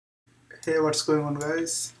Hey, what's going on,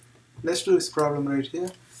 guys? Let's do this problem right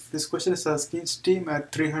here. This question is asking steam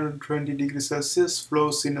at 320 degrees Celsius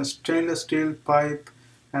flows in a stainless steel pipe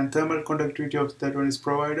and thermal conductivity of that one is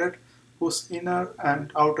provided, whose inner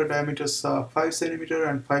and outer diameters are 5 cm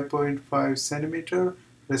and 5.5 cm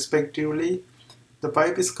respectively. The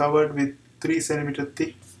pipe is covered with 3 cm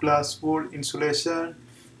thick glass wool insulation.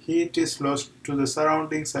 Heat is lost to the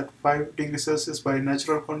surroundings at 5 degrees Celsius by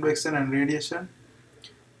natural convection and radiation.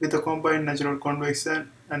 With a combined natural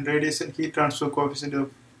convection and radiation heat transfer coefficient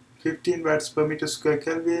of 15 watts per meter square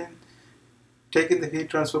Kelvin, taking the heat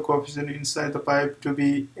transfer coefficient inside the pipe to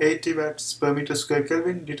be 80 watts per meter square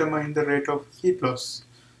Kelvin, determine the rate of heat loss.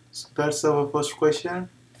 So that's our first question.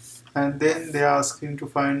 And then they are asking to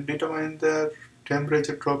determine the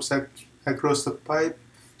temperature drops across the pipe,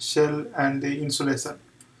 shell and the insulation.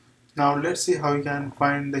 Now let's see how we can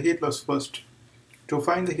find the heat loss first. To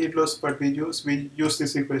find the heat loss, what we use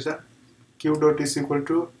this equation. Q dot is equal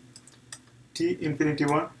to T infinity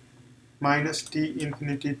 1 minus T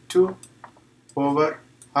infinity 2 over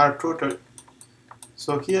R total.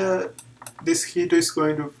 So here this heat is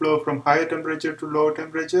going to flow from higher temperature to lower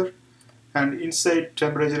temperature, and inside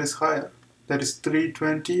temperature is higher, that is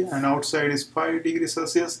 320, and outside is 5 degrees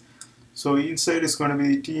Celsius. So inside is going to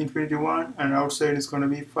be T infinity 1 and outside is going to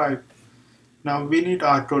be 5. Now we need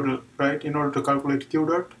R total, right, in order to calculate Q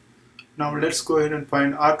dot. Now let's go ahead and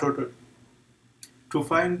find R total. To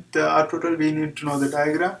find the R total, we need to know the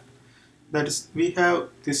diagram. That is, we have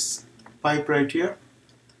this pipe right here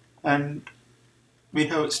and we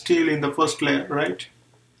have steel in the first layer, right?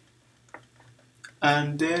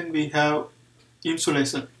 And then we have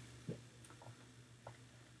insulation,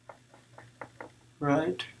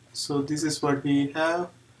 right? So this is what we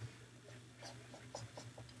have.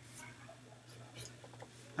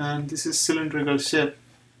 And this is cylindrical shape.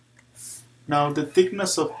 Now the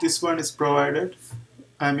thickness of this one is provided,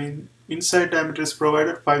 inside diameter is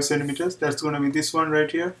provided 5 centimeters. That's going to be this one right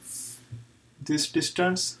here. This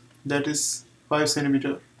distance, that is 5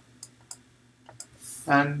 centimeter.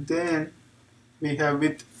 And then we have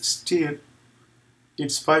with steel,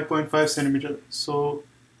 it's 5.5 centimeter. So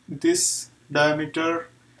this diameter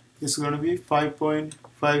is going to be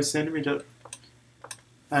 5.5 centimeter.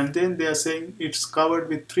 And then they are saying it's covered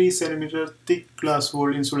with 3 cm thick glass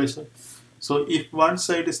wool insulation. So if one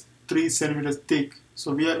side is 3 cm thick,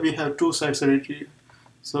 so we have two sides right here.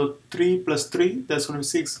 So 3 plus 3, that's going to be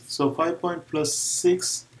 6. So 5 point plus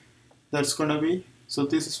 6, that's going to be, so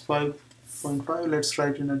this is 5.5. Let's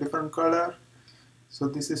write in a different color. So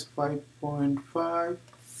this is 5.5.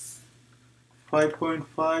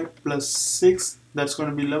 5.5 plus 6, that's going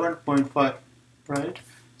to be 11.5, right?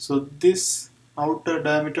 So this outer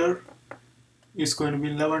diameter is going to be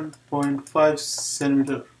 11.5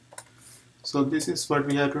 centimeter. So this is what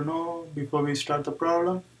we have to know before we start the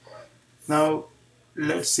problem. Now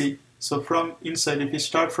let's see. So from inside, if we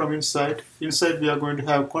start from inside we are going to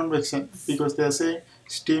have convection, because they are saying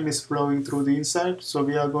steam is flowing through the inside. So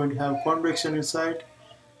we are going to have convection inside.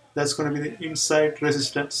 That's going to be the inside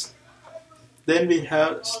resistance. Then we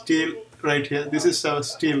have steel right here. This is our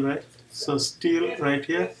steel, right? So steel right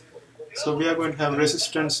here. So we are going to have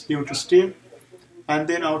resistance due to steel, and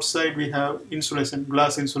then outside we have insulation,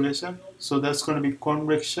 glass insulation. So that's going to be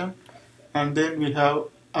convection, and then we have,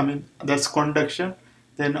 that's conduction.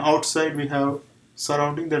 Then outside we have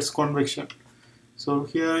surrounding, that's convection. So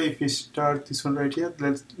here if we start this one right here,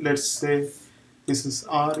 let's say this is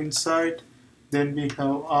R inside, then we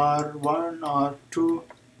have R1, R2,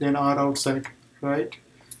 then R outside, right?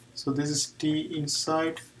 So this is T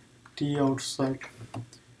inside, T outside.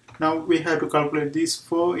 Now we have to calculate these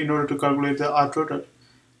four in order to calculate the R total.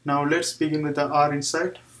 Now let's begin with the R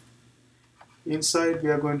inside. Inside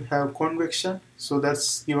we are going to have convection, so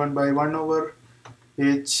that's given by 1 over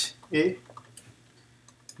HA.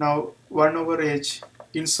 Now 1 over H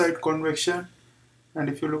inside convection, and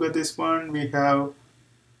if you look at this one, we have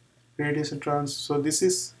radiation transfer. So this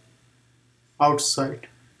is outside,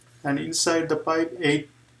 and inside the pipe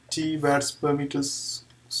 80 watts per meter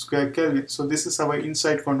square Kelvin. So this is our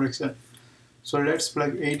inside convection. So let's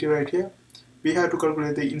plug 80 right here. We have to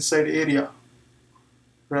calculate the inside area,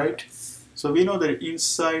 right? So we know that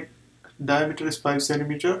inside diameter is 5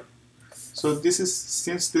 centimeter. So this is,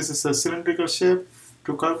 since this is a cylindrical shape,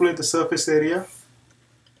 to calculate the surface area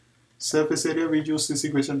we use this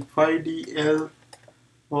equation 5dl,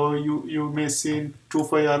 or you may see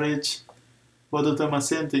 2πrh. Both of them are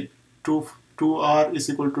same thing. 2r is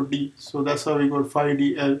equal to d. So that's how we got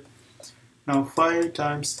 5dl. Now 5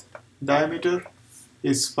 times diameter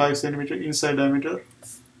is 5 centimeter inside diameter.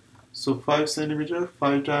 So 5 centimeter,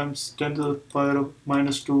 5 times 10 to the power of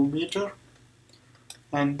minus 2 meter.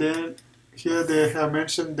 And then here they have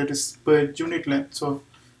mentioned that is per unit length. So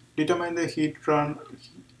determine the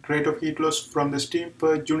rate of heat loss from the steam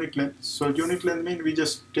per unit length. So unit length means we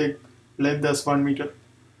just take length as 1 meter,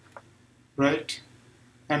 right?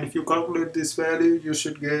 And if you calculate this value, you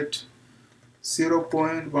should get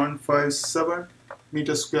 0.157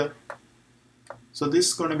 meter square. So this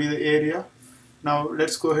is going to be the area. Now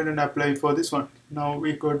let's go ahead and apply for this one. Now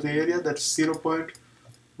we got the area, that's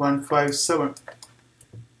 0.157.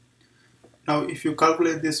 Now if you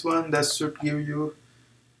calculate this one, that should give you,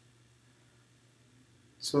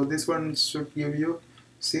 so this one should give you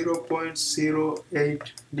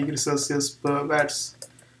 0.08 degrees Celsius per watts.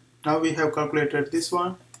 Now we have calculated this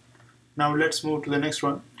one. Now let's move to the next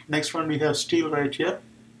one. Next one we have steel right here.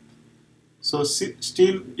 So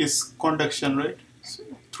steel is conduction, right? So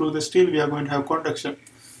through the steel we are going to have conduction.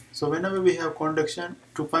 So whenever we have conduction,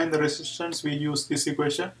 to find the resistance we use this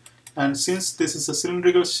equation. And since this is a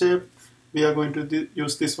cylindrical shape, we are going to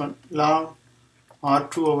use this one, ln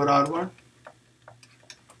R2 over R1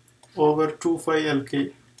 over 2 pi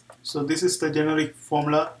Lk. So this is the generic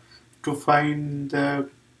formula to find the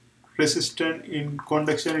resistance in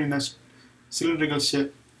conduction in a cylindrical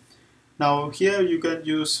shape. Now here you can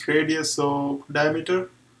use radius or diameter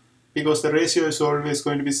because the ratio is always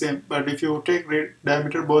going to be same. But if you take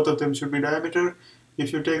diameter, both of them should be diameter.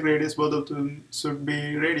 If you take radius, both of them should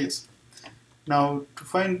be radius. Now to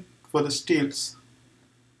find for the steels,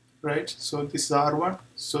 right? So this is R1,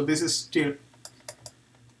 so this is steel.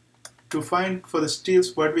 To find for the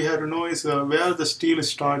steels, what we have to know is where the steel is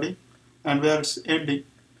starting and where it's ending.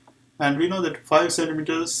 And we know that 5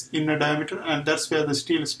 centimeters in a diameter, and that's where the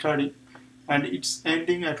steel is starting, and it's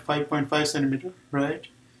ending at 5.5 centimeter, right?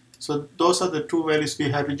 So those are the two values we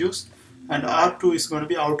have to use, and R2 is going to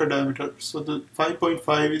be outer diameter, so the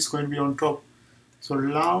 5.5 is going to be on top. So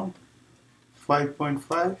ln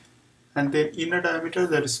 5.5, and then inner diameter,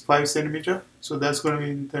 that is 5 centimeter, so that's going to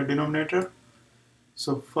be in the denominator.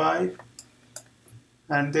 So 5,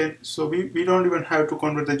 and then so we don't even have to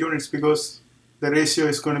convert the units because the ratio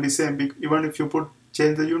is going to be same. Even if you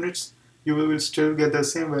change the units, you will still get the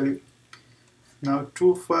same value. Now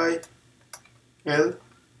 2 pi L,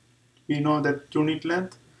 we know that unit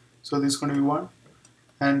length, so this is going to be 1,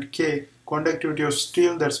 and K, conductivity of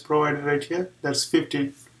steel, that's provided right here, that's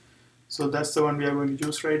 15. So that's the one we are going to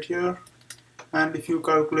use right here. And if you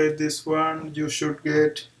calculate this one, you should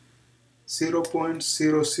get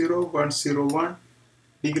 0.00101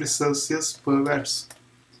 degrees Celsius per watts.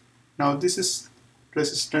 Now this is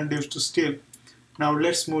resistance due to steel. Now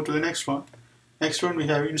let's move to the next one. Next one we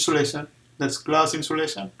have insulation, that's glass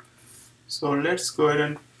insulation. So let's go ahead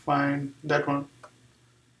and find that one.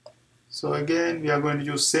 So again we are going to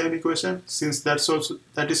use same equation, since that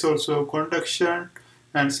is also conduction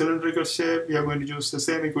and cylindrical shape, we are going to use the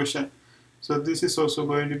same equation. So this is also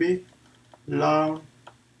going to be ln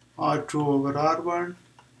R2 over R1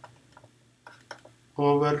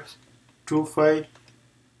 over 2 pi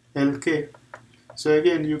Lk. So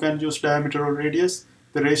again you can use diameter or radius,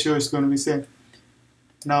 the ratio is going to be same.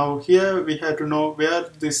 Now here we have to know where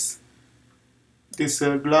this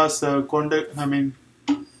glass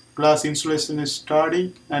glass insulation is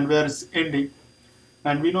starting and where it's ending.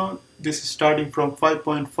 And we know this is starting from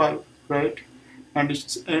 5.5, right? And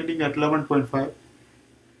it's ending at 11.5.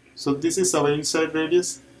 So this is our inside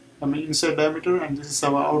radius, inside diameter, and this is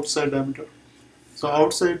our outside diameter. So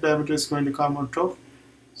outside diameter is going to come on top.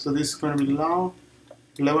 So this is going to be ln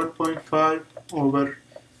 11.5 over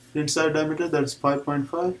inside diameter, that's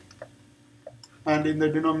 5.5. And in the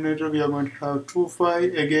denominator we are going to have 2 pi.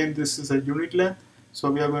 Again this is a unit length,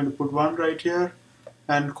 so we are going to put 1 right here.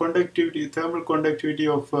 And conductivity, thermal conductivity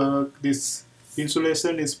of this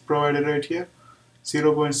insulation is provided right here,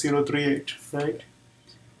 0.038, right?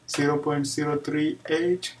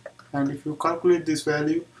 0.038, and if you calculate this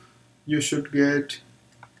value, you should get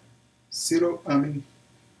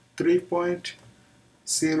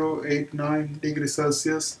 3.089 degrees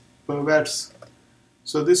Celsius per watts.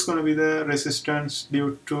 So this is going to be the resistance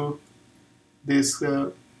due to this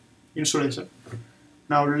insulation.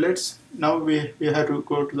 Now we have to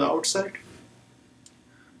go to the outside.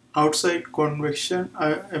 Outside convection,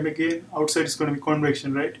 again outside is going to be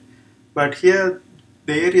convection, right? But here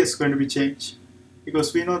the area is going to be changed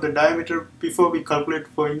because we know the diameter before we calculate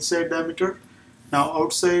for inside diameter. Now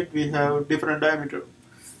outside we have different diameter,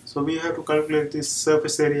 so we have to calculate this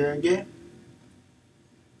surface area again.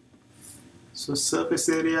 So surface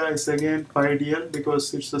area is again pi dl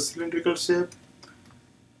because it's a cylindrical shape.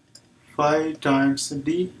 Phi times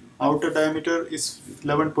d outer diameter is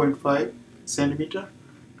 11.5 centimeter.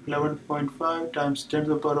 11.5 times 10 to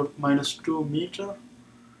the power of minus 2 meter,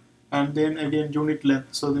 and then again unit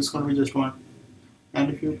length, so this is going to be just 1.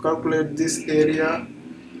 And if you calculate this area,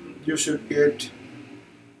 you should get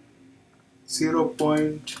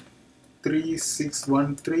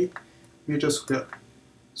 0.3613 meters square.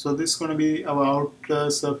 So this is going to be our outer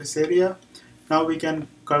surface area. Now we can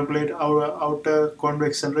calculate our outer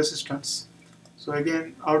convection resistance. So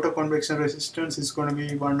again, outer convection resistance is going to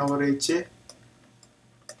be 1 over HA,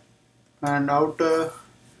 and outer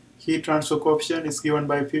heat transfer coefficient is given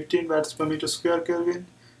by 15 watts per meter square Kelvin.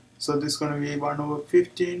 So this is going to be 1 over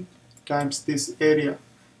 15 times this area,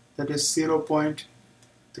 that is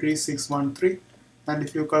 0.3613, and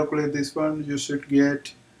if you calculate this one, you should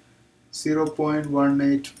get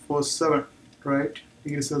 0.1847, right,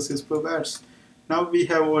 degrees Celsius per watts. Now we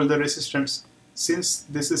have all the resistance. Since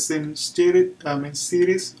this is in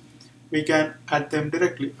series, we can add them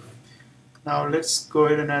directly. Now let's go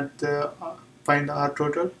ahead and add the find the R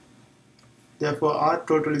total. Therefore, R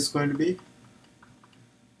total is going to be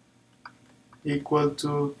equal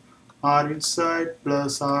to R inside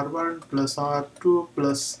plus R1 plus R2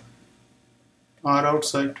 plus R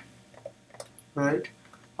outside, right?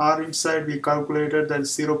 R inside we calculated, that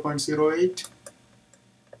is 0.08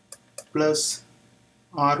 plus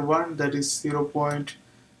R1, that is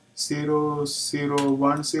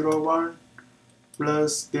 0.00101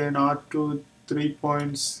 plus then R2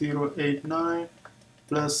 3.089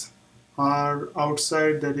 plus R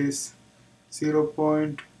outside, that is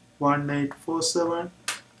 0.1847,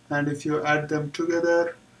 and if you add them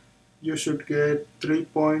together, you should get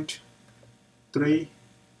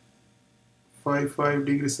 3.355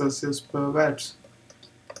 degrees Celsius per watts.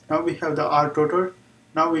 Now we have the R total.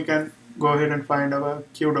 Now we can go ahead and find our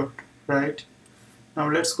Q dot, right? Now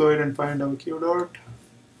let's go ahead and find our Q dot.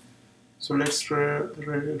 So let's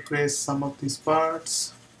erase some of these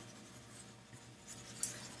parts.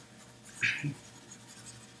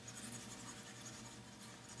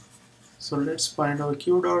 So let's find our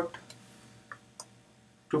Q dot.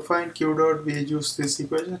 To find Q dot, we use this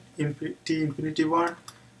equation, T infinity 1,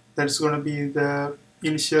 that's going to be the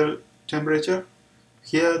initial temperature.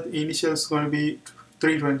 Here the initial is going to be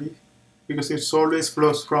 320 because it always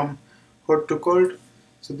flows from hot to cold.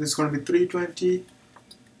 So this is going to be 320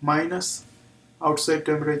 minus outside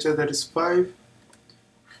temperature, that is 5,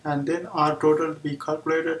 and then R total we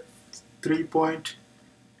calculated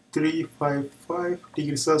 3.355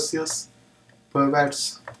 degrees Celsius per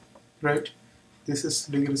watts, right? This is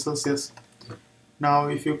degrees Celsius. Now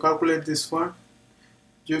if you calculate this one,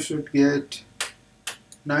 you should get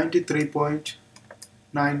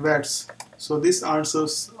 93.9 watts. So this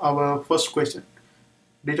answers our first question,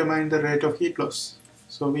 determine the rate of heat loss.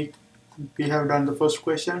 So we have done the first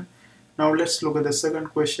question. Now let's look at the second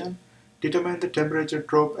question, determine the temperature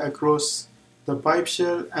drop across the pipe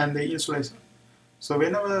shell and the insulation. So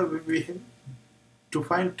whenever to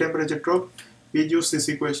find temperature drop, we use this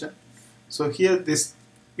equation. So here it's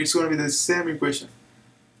going to be the same equation.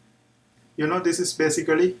 You know, this is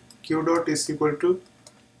basically Q dot is equal to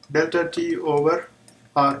delta T over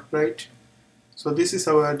R, right? So this is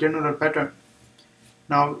our general pattern.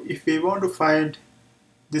 Now if we want to find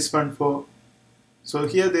this one for, so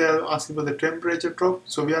here they are asking for the temperature drop,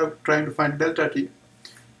 so we are trying to find delta T.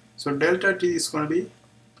 So delta T is going to be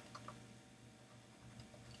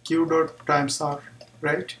Q dot times R,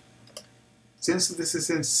 right? Since this is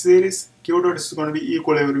in series, Q dot is going to be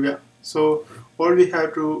equal everywhere. So all we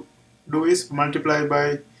have to do is multiply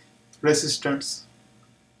by resistance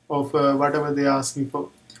of whatever they are asking for.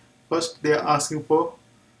 First they are asking for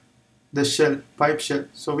the shell, pipe shell.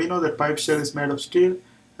 So we know that pipe shell is made of steel,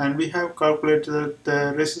 and we have calculated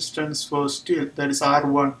the resistance for steel, that is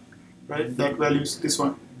R1, right? That value is this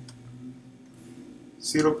one,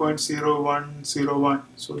 0.0101.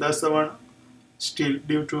 So that's the one, steel,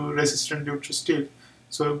 due to resistance due to steel.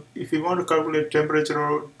 So if we want to calculate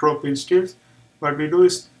temperature drop in steel, what we do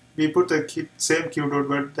is we put the same Q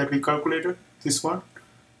dot that we calculated, this one,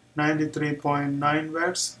 93.9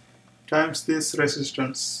 watts times this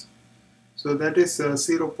resistance. So that is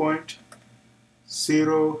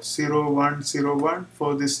 0.00101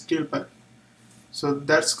 for this steel pipe. So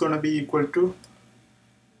that's going to be equal to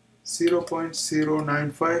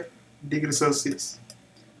 0.095 degrees Celsius.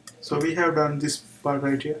 So we have done this part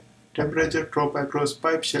right here, temperature drop across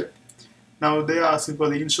pipe shell. Now they are asking for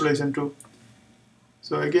the insulation too.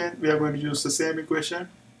 So again we are going to use the same equation.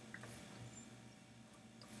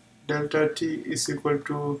 Delta T is equal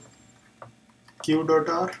to Q dot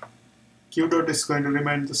R. Q dot is going to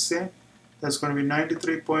remain the same. That's going to be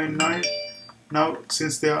 93.9 Now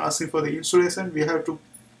since they are asking for the insulation, we have to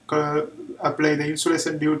apply the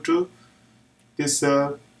insulation due to this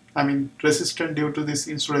resistance due to this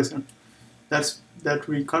insulation. That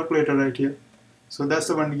we calculated right here. So that's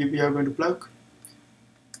the one we are going to plug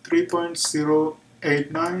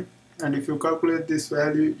 3.089, and if you calculate this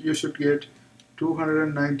value you should get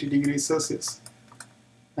 290 degrees Celsius,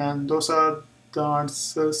 and those are the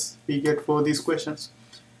answers we get for these questions.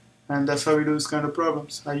 And that's how we do this kind of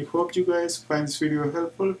problems. I hope you guys find this video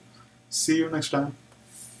helpful. See you next time.